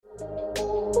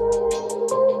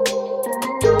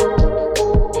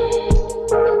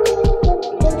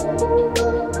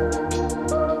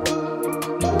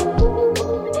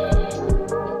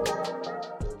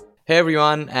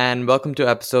everyone, and welcome to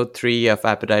episode 3 of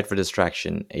Appetite for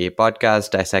Distraction, a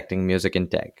podcast dissecting music and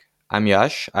tech. I'm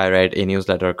Yash. I write a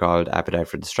newsletter called Appetite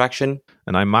for Distraction.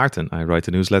 And I'm Maarten. I write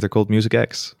a newsletter called Music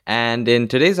X. And in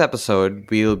today's episode,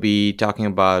 we'll be talking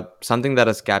about something that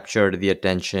has captured the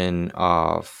attention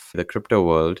of the crypto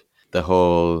world, the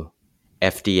whole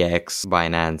FTX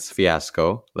Binance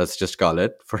fiasco. Let's just call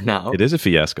it for now. It is a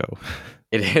fiasco.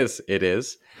 It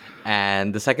is.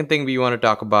 And the second thing we want to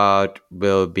talk about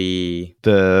will be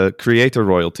the creator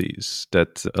royalties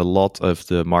that a lot of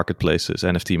the marketplaces,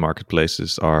 NFT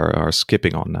marketplaces, are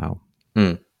skipping on now.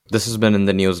 This has been in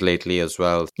the news lately as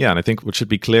well. Yeah, and I think what should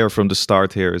be clear from the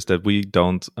start here is that we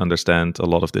don't understand a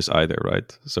lot of this either,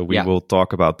 right? So we will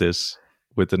talk about this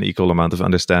with an equal amount of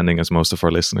understanding as most of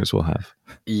our listeners will have.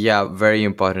 Yeah, very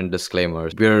important disclaimer.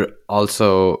 We're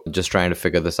also just trying to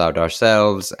figure this out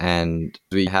ourselves, and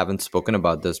we haven't spoken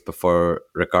about this before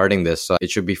recording this, so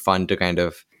it should be fun to kind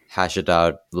of hash it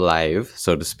out live,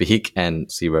 so to speak,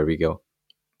 and see where we go.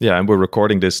 Yeah, and we're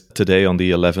recording this today on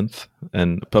the 11th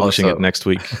and publishing it next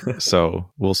week.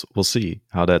 So we'll see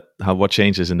what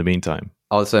changes in the meantime.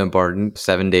 Also important,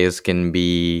 7 days can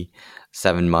be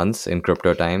 7 months in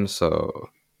crypto time. So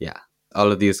yeah,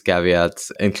 all of these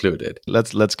caveats included.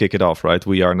 Let's kick it off, right?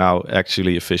 We are now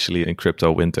actually officially in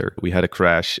crypto winter. We had a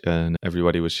crash and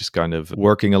everybody was just kind of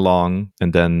working along,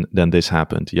 and then this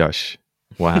happened. Yash,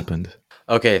 what happened?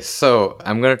 Okay, so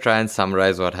I'm going to try and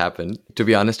summarize what happened. To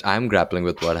be honest, I'm grappling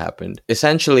with what happened.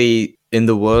 Essentially, in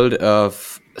the world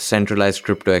of centralized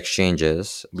crypto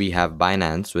exchanges, we have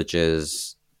Binance, which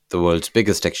is the world's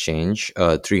biggest exchange,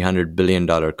 a $300 billion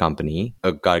company,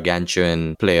 a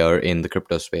gargantuan player in the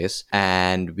crypto space.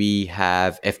 And we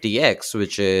have FTX,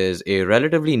 which is a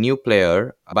relatively new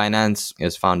player. Binance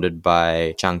is founded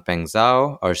by Changpeng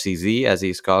Zhao, or CZ, as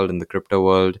he's called in the crypto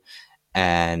world.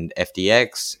 And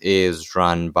FTX is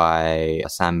run by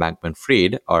Sam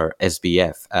Bankman-Fried, or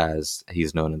SBF, as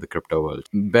he's known in the crypto world.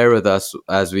 Bear with us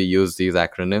as we use these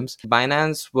acronyms.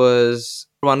 Binance was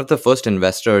one of the first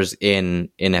investors in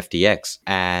FTX.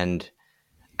 And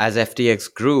as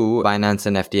FTX grew, Binance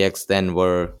and FTX then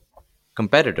were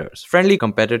competitors, friendly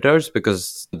competitors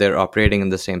because they're operating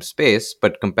in the same space,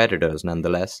 but competitors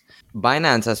nonetheless.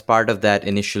 Binance, as part of that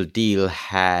initial deal,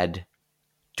 had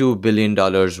 $2 billion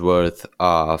worth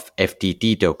of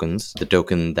FTT tokens, the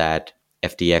token that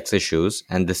FTX issues.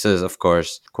 And this is, of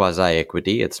course,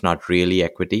 quasi-equity. It's not really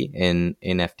equity in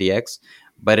FTX,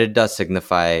 but it does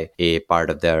signify a part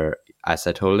of their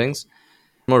asset holdings.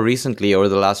 More recently, over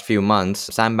the last few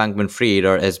months, Sam Bankman-Fried,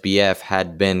 or SBF,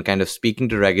 had been kind of speaking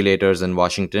to regulators in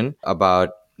Washington about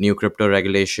new crypto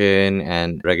regulation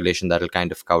and regulation that'll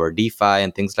kind of cover DeFi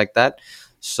and things like that.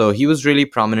 So he was really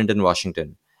prominent in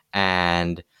Washington.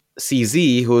 And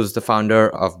CZ, who's the founder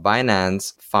of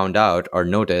Binance, found out or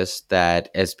noticed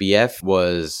that SBF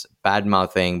was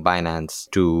bad-mouthing Binance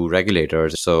to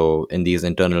regulators. So in these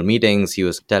internal meetings, he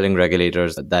was telling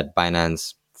regulators that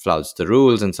Binance flouts the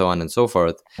rules and so on and so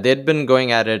forth. They'd been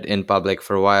going at it in public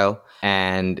for a while,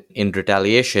 and in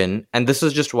retaliation, and this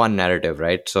is just one narrative,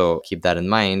 right? So keep that in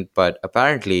mind. But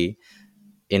apparently,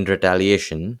 in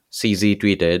retaliation, CZ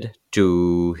tweeted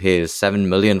to his 7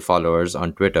 million followers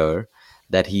on Twitter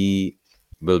that he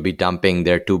will be dumping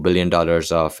their $2 billion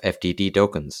of FTT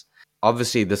tokens.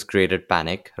 Obviously, this created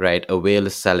panic, right? A whale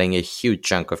is selling a huge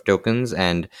chunk of tokens,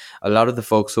 and a lot of the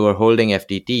folks who are holding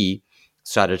FTT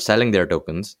started selling their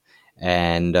tokens.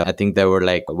 And I think there were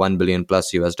like 1 billion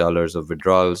plus US dollars of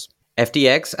withdrawals.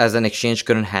 FTX as an exchange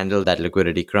couldn't handle that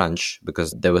liquidity crunch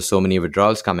because there were so many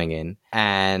withdrawals coming in.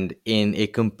 And in a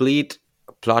complete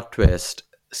plot twist,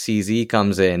 CZ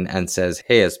comes in and says,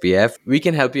 "Hey, SBF, we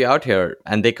can help you out here."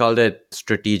 And they called it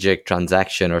strategic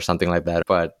transaction or something like that.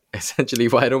 But essentially,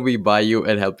 why don't we buy you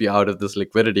and help you out of this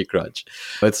liquidity crunch?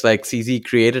 It's like CZ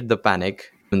created the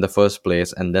panic in the first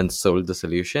place and then sold the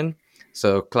solution.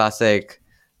 So classic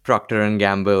Procter &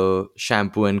 Gamble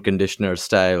shampoo and conditioner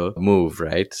style move,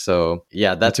 right? So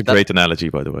yeah, that's a great analogy,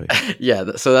 by the way.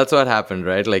 Yeah, so that's what happened,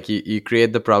 right? Like you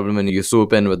create the problem and you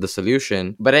swoop in with the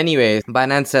solution. But anyway,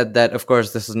 Binance said that, of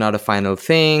course, this is not a final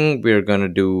thing. We're going to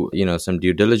do, some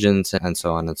due diligence and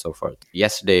so on and so forth.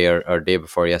 Yesterday or day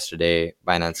before yesterday,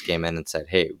 Binance came in and said,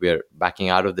 "Hey, we're backing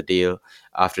out of the deal.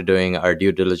 After doing our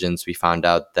due diligence, we found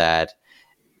out that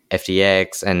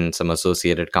FTX and some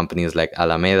associated companies like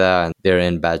Alameda, and they're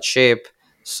in bad shape.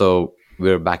 So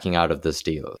we're backing out of this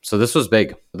deal." So this was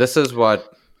big. This is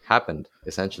what happened,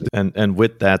 essentially. And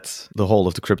with that, the whole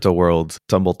of the crypto world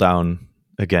tumbled down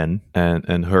again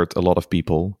and hurt a lot of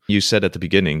people. You said at the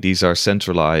beginning, these are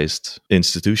centralized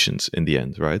institutions in the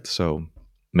end, right? So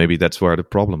maybe that's where the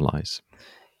problem lies.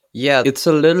 Yeah, it's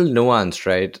a little nuanced,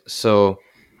 right? So,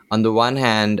 on the one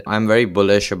hand, I'm very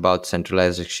bullish about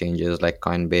centralized exchanges like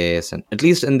Coinbase, and at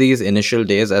least in these initial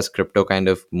days as crypto kind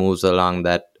of moves along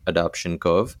that adoption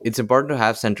curve, it's important to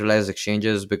have centralized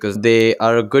exchanges because they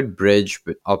are a good bridge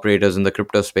with operators in the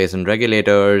crypto space and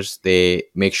regulators. They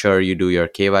make sure you do your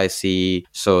KYC,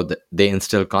 so that they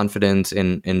instill confidence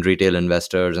in retail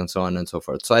investors and so on and so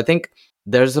forth. So I think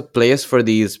there's a place for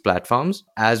these platforms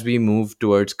as we move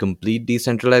towards complete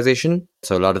decentralization.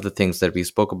 So, a lot of the things that we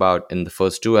spoke about in the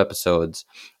first two episodes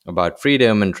about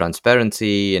freedom and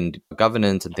transparency and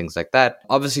governance and things like that.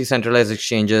 Obviously, centralized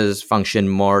exchanges function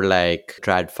more like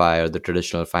TradFi or the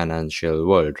traditional financial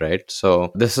world, right?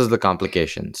 So, this is the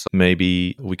complication. So,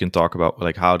 Maybe we can talk about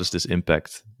like how does this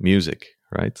impact music,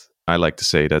 right? I like to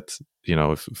say that,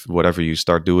 if whatever you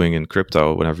start doing in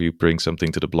crypto, whenever you bring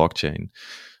something to the blockchain,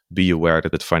 be aware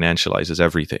that it financializes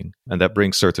everything. And that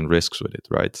brings certain risks with it,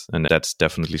 right? And that's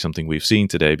definitely something we've seen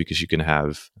today because you can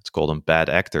have, let's call them bad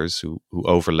actors who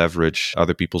over leverage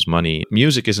other people's money.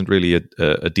 Music isn't really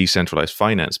a decentralized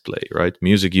finance play, right?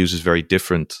 Music uses very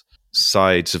different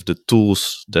sides of the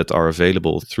tools that are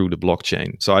available through the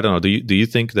blockchain. So I don't know, do you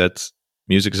think that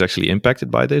music is actually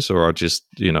impacted by this, or are just,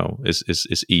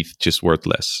 is ETH just worth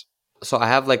less? So I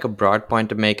have like a broad point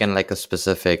to make and like a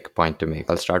specific point to make.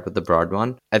 I'll start with the broad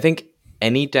one. I think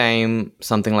anytime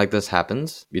something like this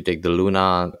happens, you take the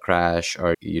Luna crash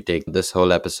or you take this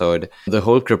whole episode, the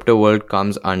whole crypto world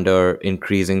comes under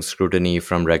increasing scrutiny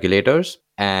from regulators.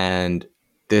 And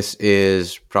this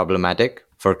is problematic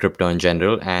for crypto in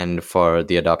general and for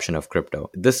the adoption of crypto.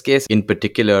 This case in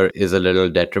particular is a little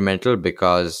detrimental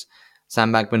because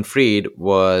Sam Bankman-Fried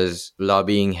was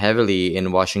lobbying heavily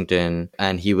in Washington,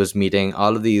 and he was meeting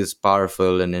all of these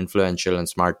powerful and influential and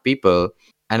smart people.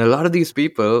 And a lot of these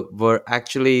people were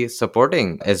actually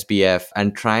supporting SBF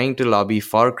and trying to lobby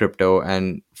for crypto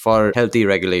and for healthy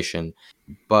regulation.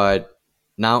 But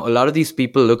now a lot of these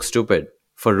people look stupid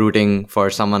for rooting for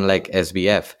someone like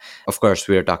SBF. Of course,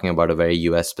 we are talking about a very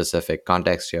US specific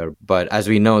context here. But as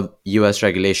we know, US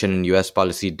regulation and US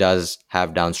policy does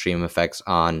have downstream effects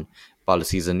on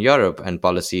policies in Europe and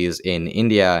policies in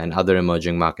India and other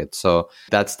emerging markets. So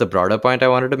that's the broader point I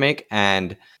wanted to make.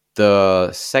 And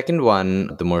the second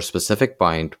one, the more specific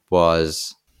point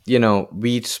was,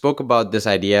 we spoke about this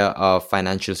idea of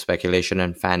financial speculation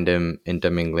and fandom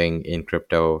intermingling in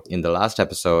crypto in the last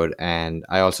episode. And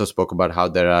I also spoke about how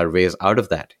there are ways out of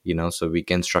that, so we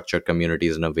can structure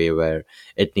communities in a way where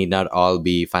it need not all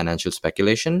be financial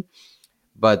speculation.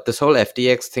 But this whole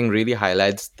FTX thing really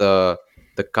highlights the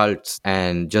cults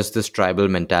and just this tribal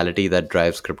mentality that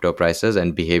drives crypto prices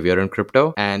and behavior in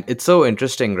crypto. And it's so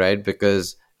interesting, right?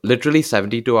 Because literally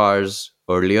 72 hours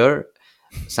earlier,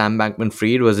 Sam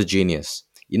Bankman-Fried was a genius.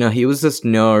 He was this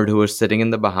nerd who was sitting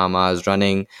in the Bahamas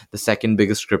running the second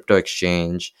biggest crypto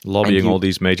exchange. Lobbying all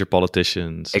these major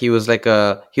politicians. He was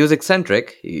he was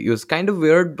eccentric. He was kind of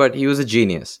weird, but he was a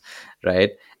genius,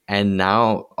 right? And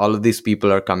now all of these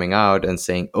people are coming out and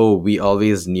saying, oh, we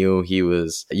always knew he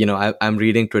was, I'm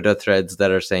reading Twitter threads that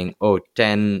are saying, oh,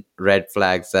 10 red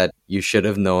flags that you should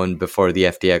have known before the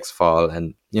FTX fall.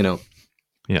 And, Yeah,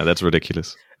 that's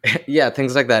ridiculous. yeah,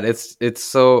 things like that. It's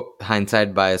so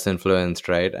hindsight bias influenced,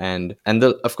 right? And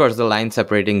of course the line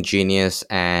separating genius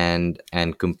and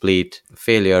complete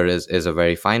failure is a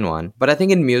very fine one. But I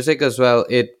think in music as well,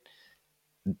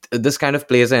 this kind of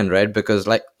plays in, right? Because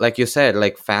like you said,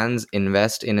 like fans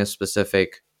invest in a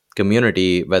specific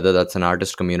community, whether that's an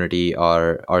artist community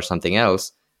or something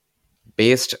else,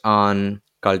 based on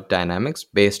cult dynamics,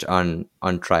 based on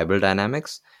tribal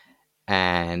dynamics.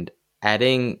 And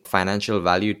adding financial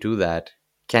value to that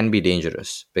can be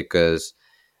dangerous because,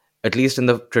 at least in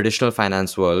the traditional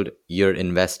finance world, you're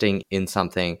investing in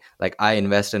something. Like I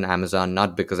invest in Amazon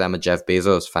not because I'm a Jeff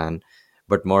Bezos fan,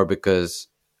 but more because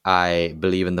I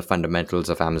believe in the fundamentals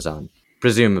of Amazon.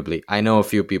 Presumably, I know a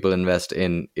few people invest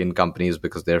in companies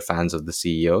because they're fans of the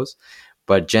CEOs,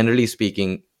 but generally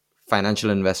speaking, financial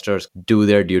investors do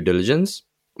their due diligence.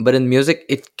 But in music,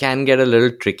 it can get a little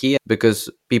tricky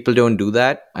because people don't do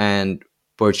that, and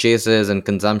purchases and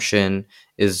consumption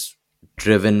is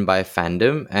driven by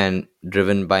fandom and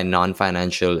driven by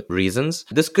non-financial reasons.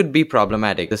 This could be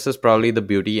problematic. This is probably the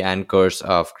beauty and curse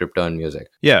of crypto and music.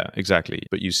 Yeah, exactly.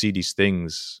 But you see these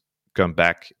things come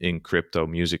back in crypto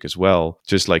music as well,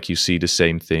 just like you see the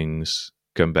same things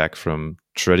come back from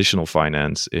traditional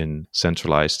finance in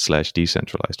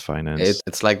centralized/decentralized finance.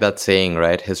 It's like that saying,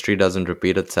 right? History doesn't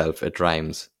repeat itself, it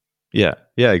rhymes. Yeah,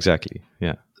 exactly.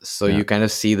 Yeah. So Yeah. you kind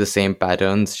of see the same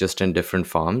patterns just in different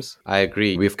forms. I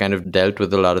agree. We've kind of dealt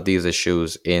with a lot of these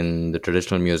issues in the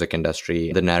traditional music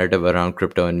industry. The narrative around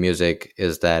crypto and music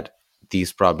is that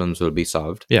these problems will be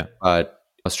solved. Yeah. But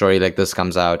a story like this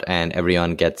comes out and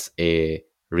everyone gets a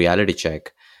reality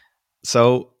check.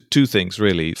 So two things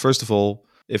really. First of all,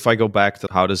 if I go back to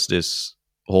how does this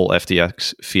whole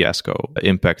FTX fiasco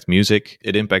impact music?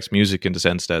 It impacts music in the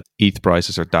sense that ETH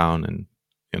prices are down, and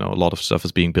a lot of stuff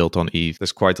is being built on ETH.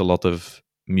 There's quite a lot of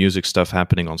music stuff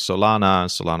happening on Solana.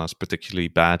 Solana's particularly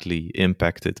badly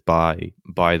impacted by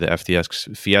the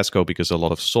FTX fiasco because a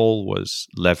lot of Sol was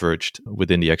leveraged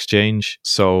within the exchange.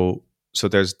 So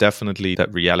there's definitely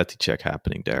that reality check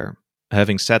happening there.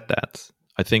 Having said that,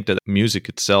 I think that music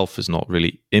itself is not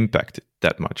really impacted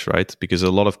that much, right? Because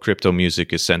a lot of crypto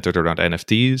music is centered around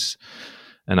NFTs,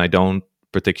 and I don't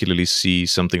particularly see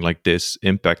something like this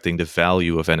impacting the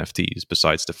value of NFTs,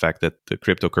 besides the fact that the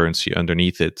cryptocurrency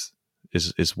underneath it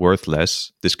is worth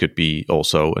less. This could be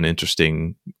also an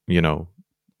interesting,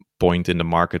 point in the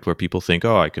market where people think,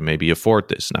 oh, I can maybe afford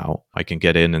this now. I can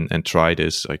get in and try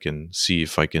this. I can see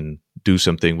if I can do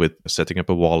something with setting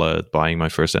up a wallet, buying my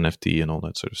first NFT and all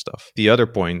that sort of stuff. The other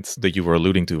point that you were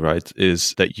alluding to, right,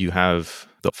 is that you have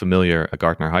the familiar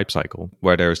Gartner hype cycle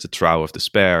where there's the trough of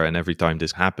despair, and every time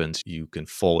this happens, you can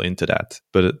fall into that.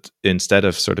 But instead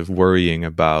of sort of worrying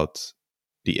about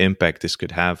the impact this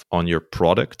could have on your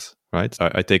product, right?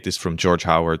 I take this from George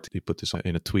Howard. He put this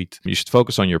in a tweet. You should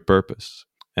focus on your purpose.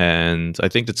 And I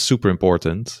think that's super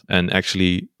important. And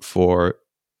actually, for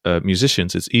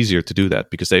musicians, it's easier to do that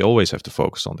because they always have to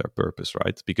focus on their purpose,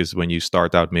 right? Because when you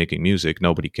start out making music,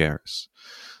 nobody cares.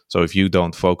 So if you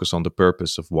don't focus on the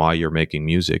purpose of why you're making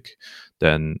music,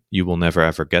 then you will never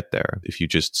ever get there. If you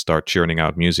just start churning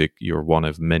out music, you're one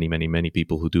of many, many, many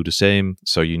people who do the same.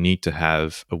 So you need to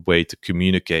have a way to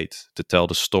communicate, to tell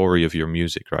the story of your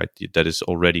music, right? That is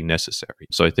already necessary.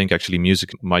 So I think actually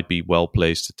music might be well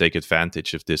placed to take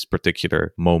advantage of this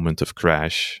particular moment of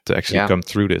crash to actually come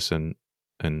through this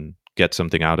and get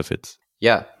something out of it.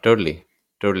 Yeah, totally.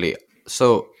 Totally.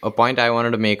 So a point I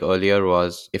wanted to make earlier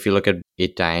was if you look at a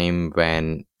time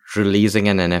when releasing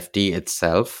an NFT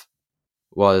itself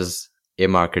was a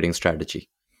marketing strategy.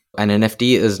 An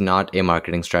NFT is not a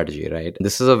marketing strategy, right?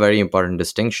 This is a very important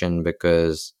distinction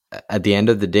because at the end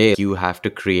of the day, you have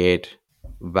to create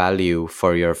value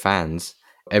for your fans.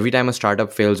 Every time a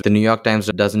startup fails, the New York Times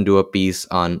doesn't do a piece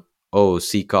on, oh,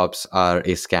 C Corps are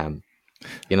a scam.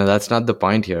 That's not the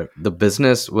point here. The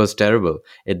business was terrible.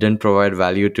 It didn't provide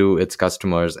value to its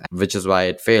customers, which is why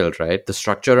it failed, right? The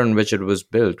structure on which it was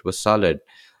built was solid.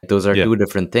 Those are two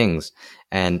different things.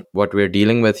 And what we're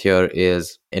dealing with here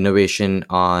is innovation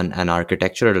on an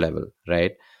architectural level,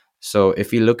 right? So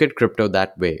if you look at crypto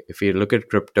that way, if you look at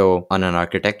crypto on an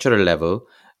architectural level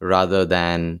rather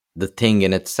than the thing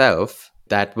in itself,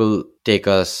 that will take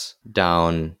us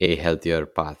down a healthier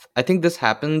path. I think this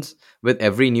happens with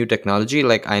every new technology.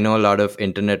 Like I know a lot of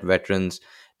internet veterans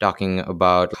talking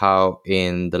about how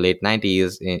in the late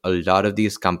 90s, a lot of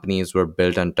these companies were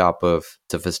built on top of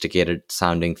sophisticated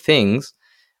sounding things,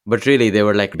 but really they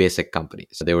were like basic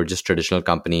companies. They were just traditional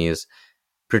companies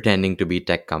pretending to be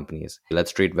tech companies.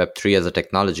 Let's treat Web3 as a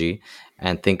technology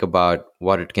and think about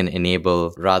what it can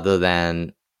enable rather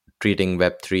than treating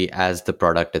Web3 as the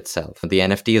product itself. The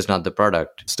NFT is not the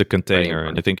product. It's the container.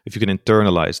 And I think if you can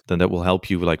internalize, then that will help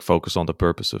you like focus on the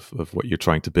purpose of what you're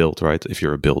trying to build, right? If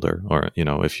you're a builder or,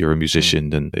 if you're a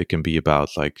musician, then it can be about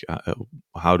like,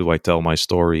 how do I tell my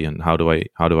story and how do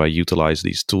I utilize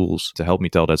these tools to help me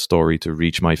tell that story, to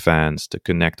reach my fans, to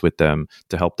connect with them,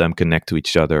 to help them connect to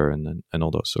each other and all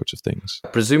those sorts of things.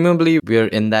 Presumably we're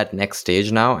in that next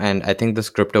stage now. And I think this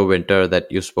crypto winter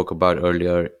that you spoke about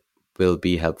earlier will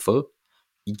be helpful.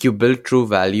 You build true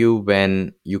value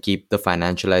when you keep the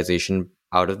financialization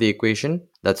out of the equation.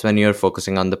 That's when you're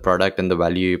focusing on the product and the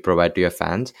value you provide to your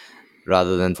fans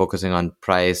rather than focusing on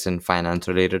price and finance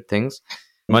related things.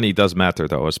 Money does matter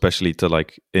though, especially to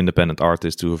like independent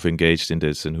artists who have engaged in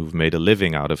this and who've made a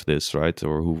living out of this, right?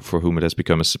 Or for whom it has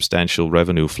become a substantial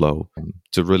revenue flow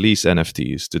to release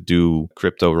NFTs, to do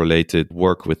crypto related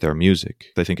work with their music.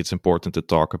 I think it's important to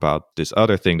talk about this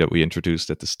other thing that we introduced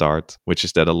at the start, which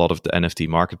is that a lot of the NFT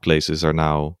marketplaces are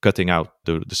now cutting out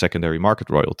the secondary market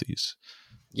royalties.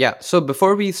 Yeah. So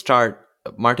before we start,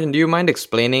 Maarten, do you mind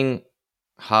explaining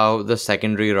how the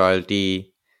secondary royalty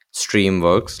stream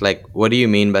works? Like, what do you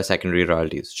mean by secondary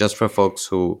royalties? Just for folks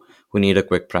who need a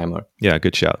quick primer. Yeah,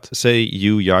 good shout. Say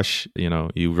you, Yash,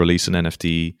 you release an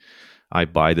NFT. I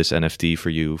buy this NFT for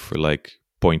you for like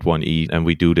 0.1 ETH, and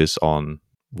we do this on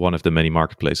one of the many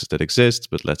marketplaces that exist,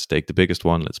 but let's take the biggest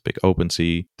one. Let's pick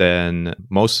OpenSea. Then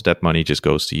most of that money just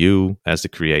goes to you as the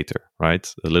creator,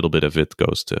 right? A little bit of it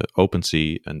goes to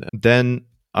OpenSea. And then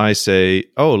I say,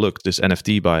 oh, look, this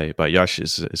NFT by Yash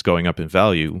is going up in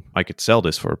value. I could sell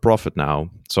this for a profit now.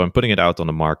 So I'm putting it out on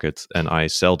the market and I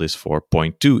sell this for zero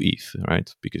point 0.2 ETH, right?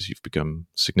 Because you've become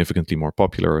significantly more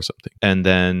popular or something. And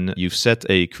then you've set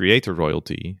a creator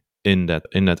royalty in that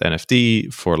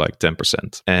NFT for like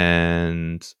 10%.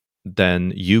 And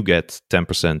then you get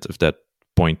 10% of that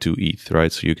 0.2 ETH,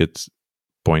 right? So you get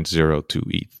 0.02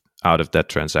 ETH out of that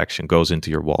transaction goes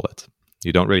into your wallet.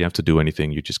 You don't really have to do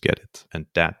anything, you just get it. And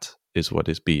that is what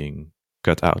is being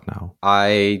cut out now.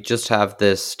 I just have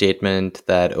this statement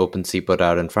that OpenSea put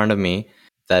out in front of me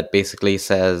that basically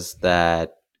says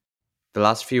that the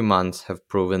last few months have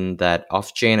proven that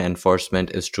off-chain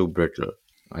enforcement is too brittle.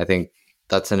 I think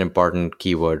that's an important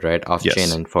keyword, right? Off-chain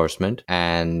Yes. enforcement.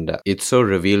 And it's so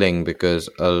revealing because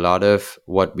a lot of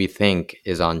what we think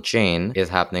is on-chain is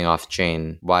happening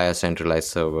off-chain via centralized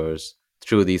servers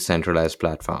through these centralized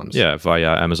platforms. Yeah,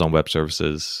 via Amazon Web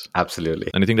Services. Absolutely.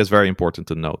 And I think that's very important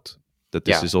to note, that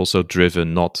this is also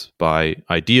driven not by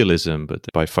idealism, but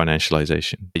by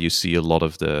financialization. You see a lot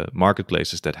of the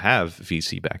marketplaces that have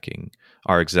VC backing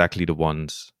are exactly the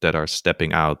ones that are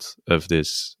stepping out of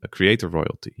this creator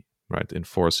royalty, right?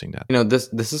 Enforcing that. You know,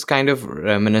 this is kind of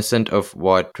reminiscent of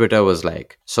what Twitter was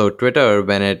like. So Twitter,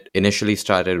 when it initially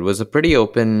started, was a pretty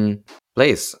open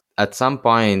place. At some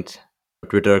point,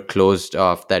 Twitter closed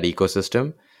off that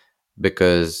ecosystem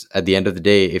because at the end of the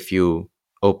day, if you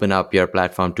open up your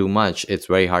platform too much, it's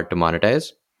very hard to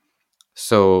monetize.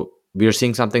 So we're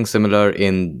seeing something similar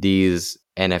in these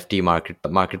NFT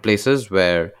marketplaces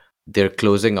where they're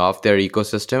closing off their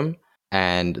ecosystem.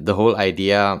 And the whole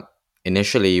idea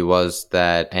initially was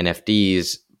that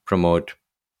NFTs promote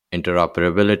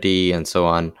interoperability and so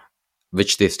on,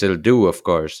 which they still do, of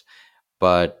course.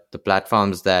 But the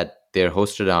platforms that they're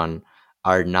hosted on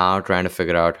are now trying to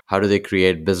figure out how do they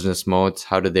create business modes,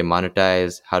 how do they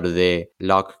monetize, how do they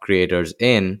lock creators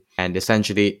in. And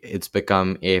essentially, it's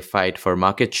become a fight for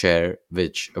market share,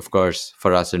 which, of course,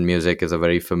 for us in music is a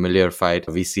very familiar fight.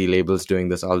 We see labels doing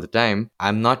this all the time.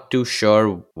 I'm not too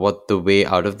sure what the way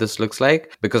out of this looks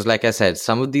like, because like I said,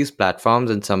 some of these platforms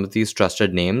and some of these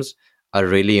trusted names are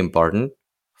really important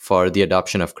for the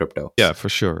adoption of crypto. Yeah, for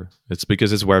sure. It's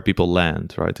because it's where people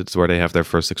land, right? It's where they have their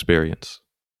first experience.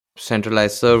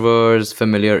 Centralized servers,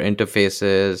 familiar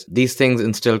interfaces, these things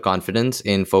instill confidence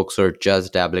in folks who are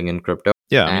just dabbling in crypto.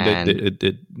 Yeah, I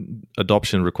mean,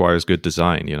 adoption requires good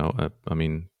design, you know. I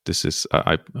mean, this is,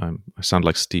 I sound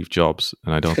like Steve Jobs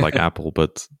and I don't like Apple,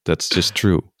 but that's just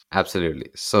true. Absolutely.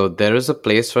 So there is a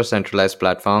place for centralized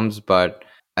platforms, but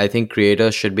I think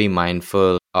creators should be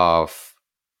mindful of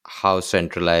how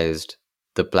centralized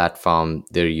the platform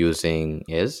they're using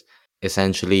is.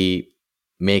 Essentially,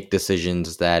 make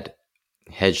decisions that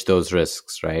hedge those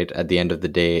risks, right? At the end of the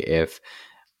day, if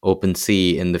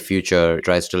OpenSea in the future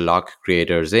tries to lock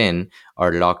creators in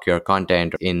or lock your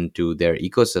content into their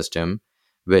ecosystem,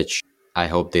 which I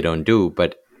hope they don't do,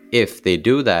 but if they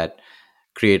do that,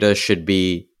 creators should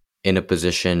be in a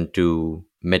position to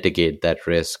mitigate that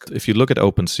risk. If you look at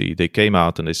OpenSea, they came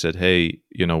out and they said, hey,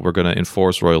 you know, we're going to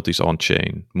enforce royalties on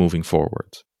chain moving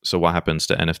forward. So what happens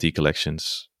to NFT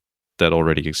collections that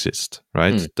already exist,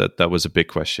 right? That was a big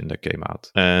question that came out.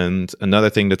 And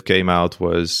another thing that came out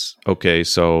was, okay,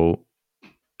 so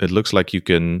it looks like you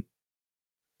can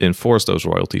enforce those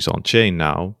royalties on chain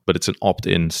now, but it's an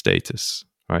opt-in status,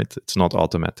 right? It's not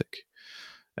automatic.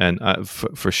 And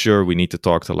for sure, we need to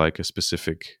talk to like a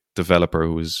specific developer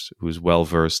who's well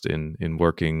versed in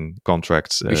working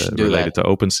contracts related to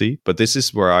OpenSea. But this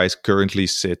is where I currently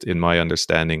sit in my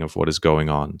understanding of what is going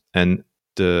on. And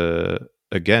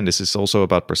again, this is also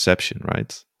about perception,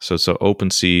 right? So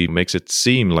OpenSea makes it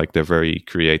seem like they're very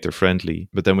creator friendly,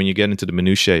 but then when you get into the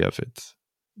minutiae of it,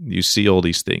 you see all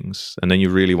these things, and then you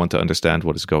really want to understand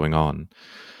what is going on.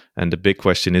 And the big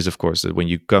question is, of course, that when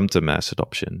you come to mass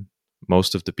adoption,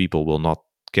 most of the people will not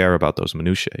care about those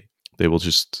minutiae. They will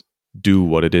just do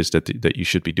what it is that you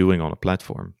should be doing on a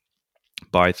platform.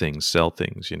 Buy things, sell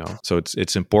things, you know. So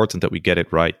it's important that we get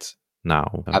it right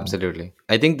now. Absolutely.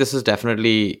 I think this is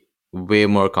definitely way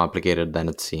more complicated than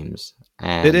it seems.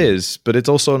 And it is, but it's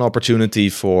also an opportunity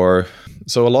so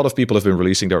a lot of people have been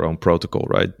releasing their own protocol,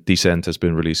 right? Descent has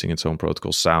been releasing its own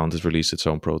protocol. Sound has released its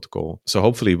own protocol. So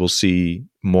hopefully we'll see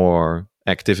more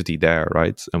activity there,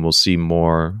 right? And we'll see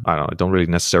more, I don't really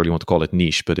necessarily want to call it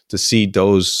niche, but to see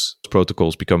those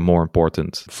protocols become more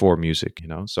important for music, you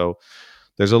know? So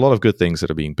there's a lot of good things that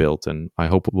are being built, and I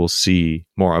hope we'll see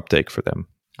more uptake for them.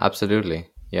 Absolutely.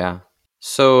 Yeah.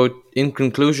 So, in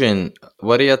conclusion,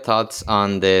 what are your thoughts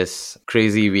on this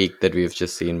crazy week that we've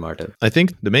just seen, Martin? I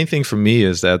think the main thing for me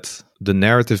is that the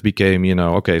narrative became,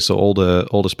 okay, so all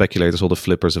the speculators, all the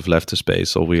flippers have left the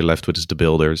space. All we're left with is the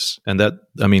builders, and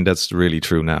that's really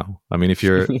true now. I mean, if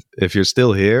you're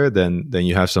still here, then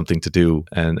you have something to do,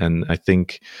 and I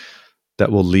think that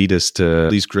will lead us to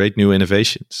these great new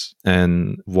innovations.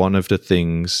 And one of the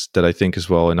things that I think as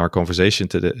well in our conversation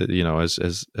today,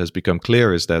 has become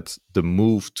clear is that the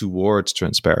move towards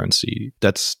transparency,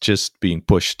 that's just being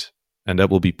pushed. And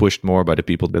that will be pushed more by the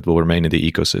people that will remain in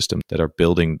the ecosystem that are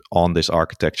building on this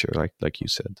architecture, like you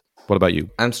said. What about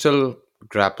you? I'm still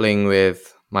grappling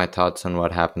with my thoughts on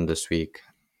what happened this week.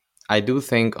 I do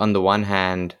think, on the one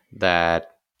hand, that,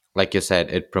 like you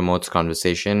said, it promotes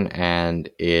conversation and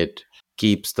it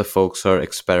keeps the folks who are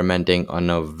experimenting on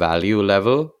a value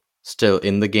level still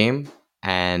in the game,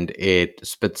 and it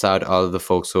spits out all of the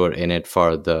folks who are in it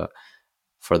for the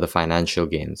financial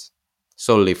gains,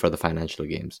 solely for the financial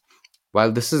gains.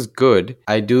 While this is good,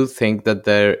 I do think that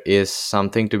there is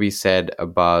something to be said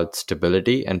about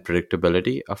stability and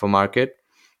predictability of a market.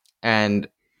 And,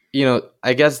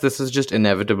 I guess this is just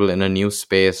inevitable in a new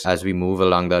space as we move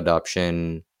along the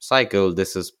adoption cycle.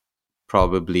 This is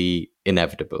probably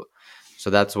inevitable. So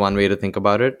that's one way to think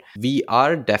about it. We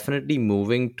are definitely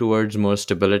moving towards more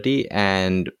stability.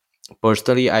 And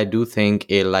personally, I do think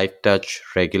a light touch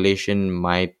regulation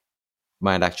might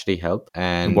actually help.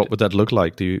 And And what would that look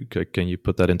like? Can you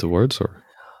put that into words or?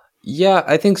 yeah,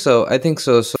 I think so.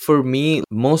 So for me,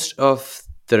 most of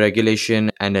the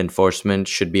regulation and enforcement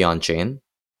should be on chain,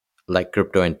 like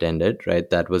crypto intended, right?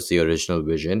 That was the original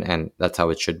vision, and that's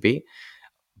how it should be.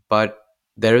 But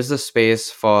there is a space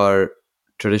for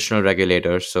traditional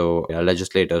regulators, so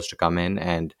legislators, to come in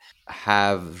and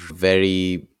have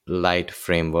very light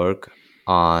framework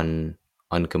on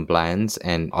compliance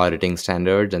and auditing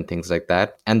standards and things like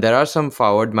that. And there are some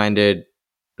forward-minded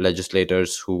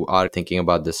legislators who are thinking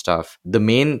about this stuff. The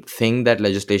main thing that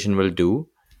legislation will do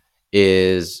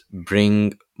is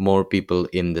bring more people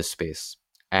in this space,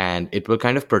 and it will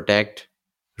kind of protect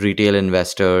retail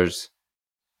investors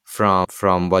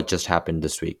from what just happened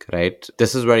this week, right?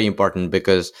 This is very important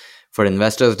because for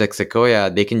investors like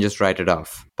Sequoia, they can just write it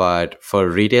off. But for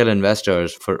retail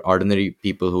investors, for ordinary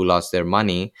people who lost their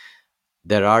money,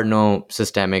 there are no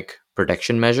systemic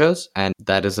protection measures, and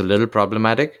that is a little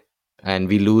problematic. And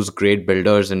we lose great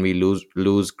builders and we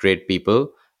lose great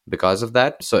people because of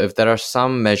that. So if there are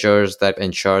some measures that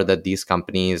ensure that these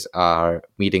companies are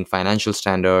meeting financial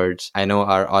standards, I know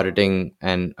our auditing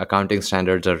and accounting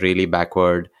standards are really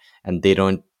backward, and they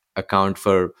don't account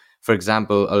for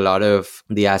example, a lot of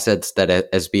the assets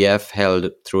that SBF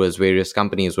held through his various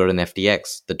companies were in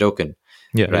FTX, the token,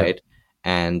 Yeah, yeah. right?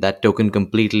 And that token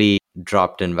completely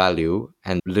dropped in value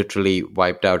and literally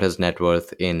wiped out his net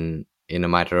worth in a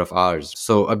matter of hours.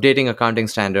 So updating accounting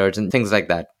standards and things like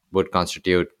that would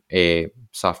constitute a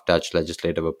soft touch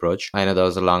legislative approach. I know that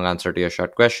was a long answer to your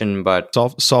short question, but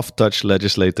Soft touch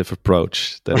legislative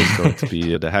approach. That is going to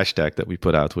be the hashtag that we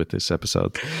put out with this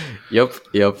episode. yep.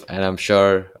 And I'm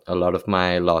sure a lot of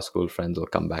my law school friends will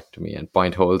come back to me and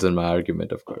point holes in my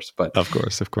argument, of course. But Of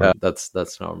course, of course.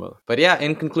 that's normal. But yeah,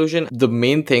 in conclusion, the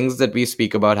main things that we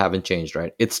speak about haven't changed,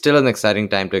 right? It's still an exciting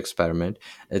time to experiment.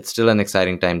 It's still an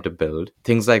exciting time to build.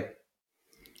 Things like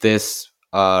this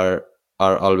are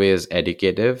always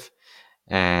educative,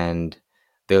 and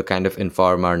they'll kind of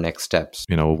inform our next steps.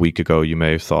 A week ago, you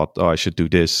may have thought, oh, I should do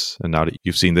this. And now that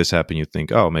you've seen this happen, you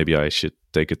think, oh, maybe I should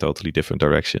take a totally different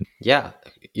direction. Yeah,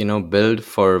 build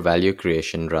for value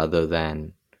creation rather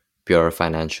than pure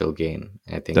financial gain.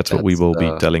 I think That's what we will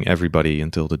be telling everybody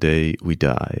until the day we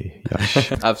die.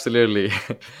 Yash. Absolutely.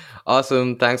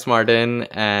 Awesome. Thanks, Martin.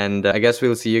 And I guess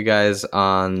we'll see you guys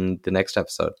on the next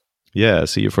episode. Yeah,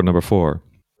 see you for number 4.